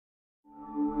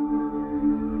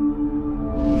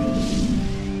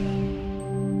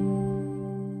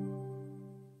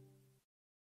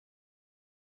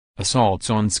Assaults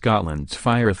on Scotland's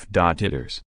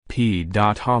firef.ighters,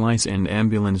 p.olice and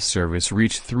ambulance service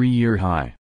reach 3-year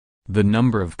high. The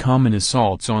number of common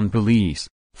assaults on police,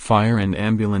 fire and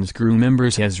ambulance crew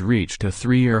members has reached a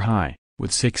 3-year high,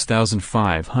 with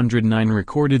 6,509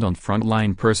 recorded on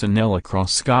frontline personnel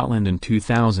across Scotland in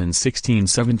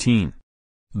 2016-17.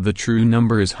 The true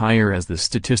number is higher as the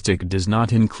statistic does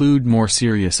not include more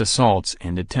serious assaults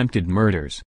and attempted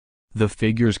murders. The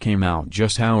figures came out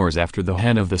just hours after the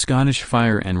head of the Scottish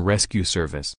Fire and Rescue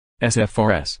Service,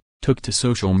 SFRS, took to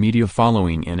social media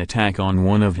following an attack on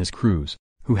one of his crews,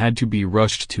 who had to be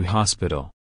rushed to hospital.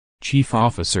 Chief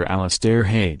Officer Alasdair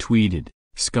Hay tweeted,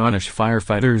 "Scottish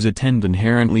firefighters attend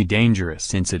inherently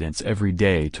dangerous incidents every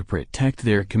day to protect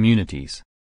their communities.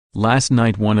 Last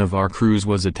night one of our crews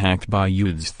was attacked by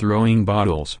youths throwing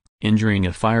bottles, injuring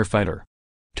a firefighter.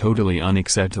 Totally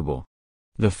unacceptable."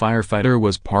 The firefighter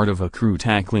was part of a crew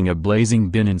tackling a blazing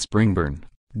bin in Springburn,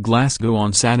 Glasgow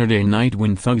on Saturday night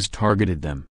when thugs targeted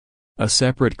them. A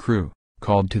separate crew,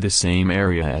 called to the same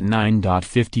area at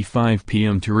 9:55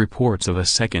 p.m. to reports of a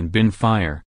second bin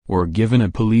fire, were given a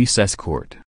police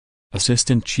escort.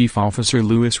 Assistant Chief Officer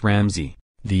Lewis Ramsey,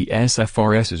 the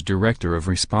SFRS's Director of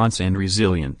Response and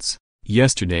Resilience,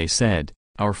 yesterday said,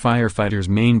 "Our firefighters'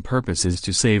 main purpose is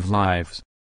to save lives.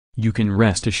 You can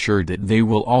rest assured that they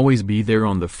will always be there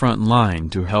on the front line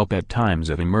to help at times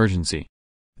of emergency.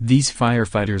 These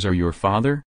firefighters are your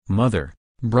father, mother,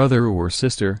 brother or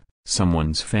sister,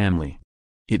 someone's family.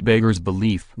 It beggars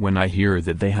belief when I hear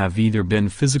that they have either been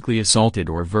physically assaulted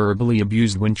or verbally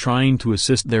abused when trying to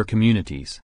assist their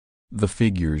communities." The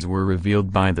figures were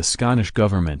revealed by the Scottish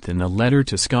Government in a letter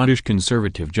to Scottish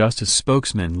Conservative Justice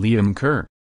spokesman Liam Kerr.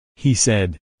 He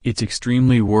said, "It's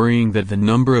extremely worrying that the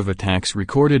number of attacks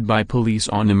recorded by police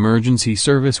on emergency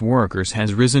service workers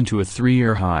has risen to a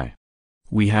 3-year high.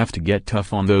 We have to get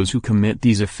tough on those who commit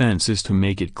these offences to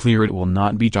make it clear it will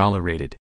not be tolerated."